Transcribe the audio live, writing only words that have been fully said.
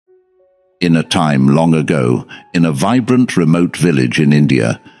In a time long ago, in a vibrant remote village in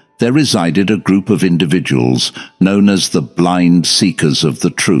India, there resided a group of individuals known as the blind seekers of the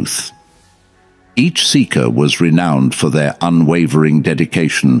truth. Each seeker was renowned for their unwavering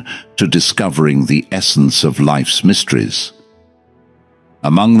dedication to discovering the essence of life's mysteries.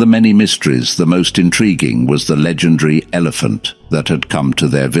 Among the many mysteries, the most intriguing was the legendary elephant that had come to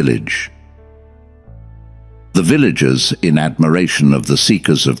their village. The villagers, in admiration of the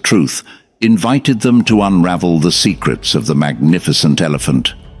seekers of truth, invited them to unravel the secrets of the magnificent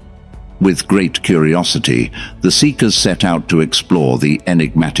elephant. With great curiosity, the seekers set out to explore the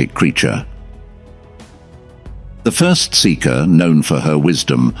enigmatic creature. The first seeker, known for her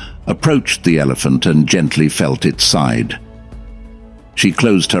wisdom, approached the elephant and gently felt its side. She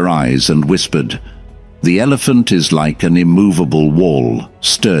closed her eyes and whispered, "The elephant is like an immovable wall,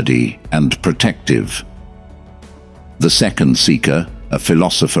 sturdy and protective." The second seeker, a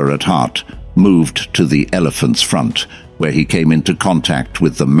philosopher at heart, moved to the elephant's front, where he came into contact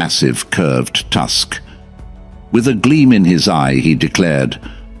with the massive curved tusk. With a gleam in his eye, he declared,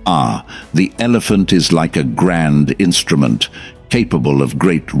 "The elephant is like a grand instrument, capable of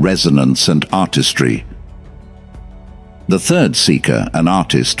great resonance and artistry." The third seeker, an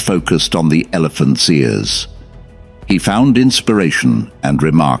artist, focused on the elephant's ears. He found inspiration and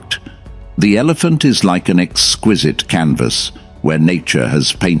remarked, "The elephant is like an exquisite canvas, where nature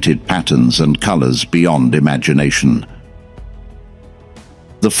has painted patterns and colors beyond imagination."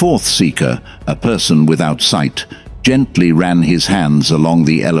 The fourth seeker, a person without sight, gently ran his hands along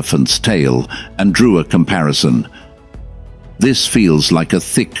the elephant's tail and drew a comparison. "This feels like a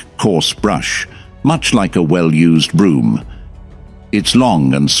thick, coarse brush, much like a well-used broom. It's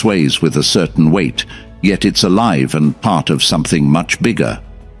long and sways with a certain weight, yet it's alive and part of something much bigger."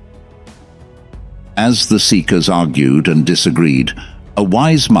 As the seekers argued and disagreed, a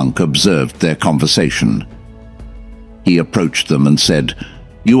wise monk observed their conversation. He approached them and said,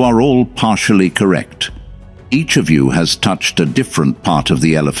 "You are all partially correct. Each of you has touched a different part of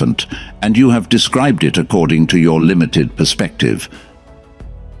the elephant, and you have described it according to your limited perspective.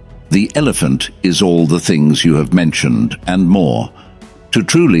 The elephant is all the things you have mentioned, and more. To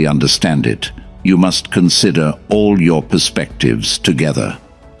truly understand it, you must consider all your perspectives together."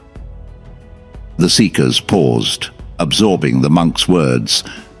 The seekers paused, absorbing the monk's words.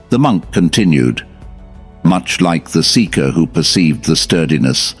 The monk continued, "Much like the seeker who perceived the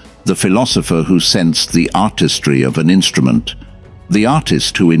sturdiness, the philosopher who sensed the artistry of an instrument, the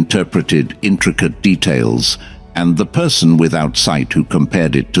artist who interpreted intricate details, and the person without sight who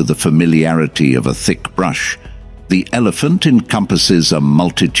compared it to the familiarity of a thick brush, the elephant encompasses a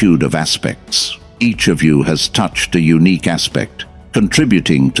multitude of aspects. Each of you has touched a unique aspect,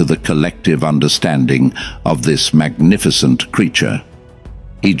 contributing to the collective understanding of this magnificent creature."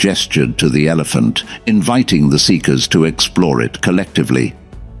 He gestured to the elephant, inviting the seekers to explore it collectively.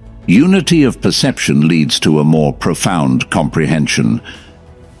 Unity of perception leads to a more profound comprehension.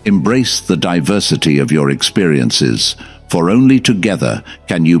 Embrace the diversity of your experiences, for only together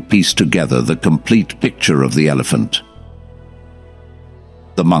can you piece together the complete picture of the elephant.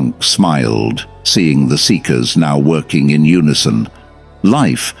 The monk smiled, seeing the seekers now working in unison.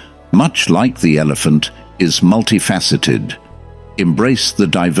 Life, much like the elephant, is multifaceted. Embrace the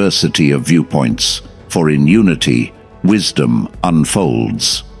diversity of viewpoints, for in unity, wisdom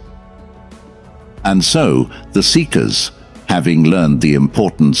unfolds. And so, the seekers, having learned the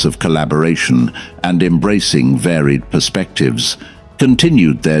importance of collaboration and embracing varied perspectives,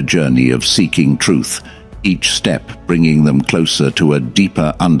 continued their journey of seeking truth, each step bringing them closer to a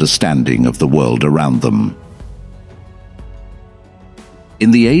deeper understanding of the world around them. In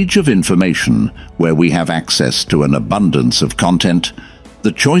the age of information, where we have access to an abundance of content,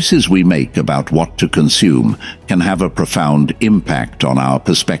 the choices we make about what to consume can have a profound impact on our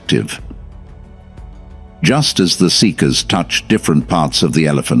perspective. Just as the seekers touched different parts of the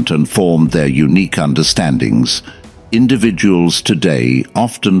elephant and formed their unique understandings, individuals today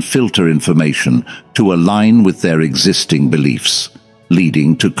often filter information to align with their existing beliefs,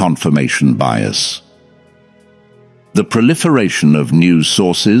 leading to confirmation bias. The proliferation of news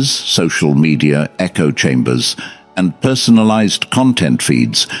sources, social media, echo chambers, and personalized content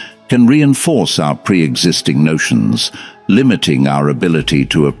feeds can reinforce our pre-existing notions, limiting our ability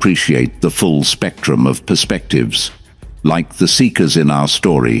to appreciate the full spectrum of perspectives. Like the seekers in our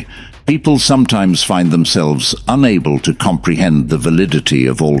story, people sometimes find themselves unable to comprehend the validity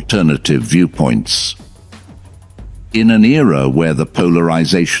of alternative viewpoints. In an era where the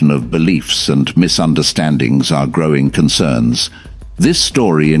polarization of beliefs and misunderstandings are growing concerns, this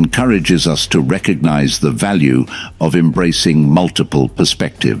story encourages us to recognize the value of embracing multiple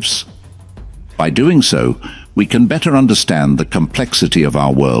perspectives. By doing so, we can better understand the complexity of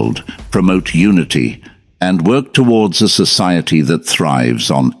our world, promote unity, and work towards a society that thrives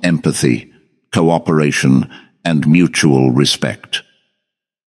on empathy, cooperation, and mutual respect.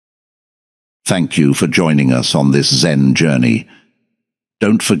 Thank you for joining us on this Zen journey.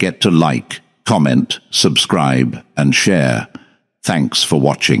 Don't forget to like, comment, subscribe, and share. Thanks for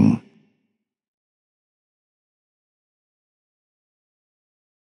watching.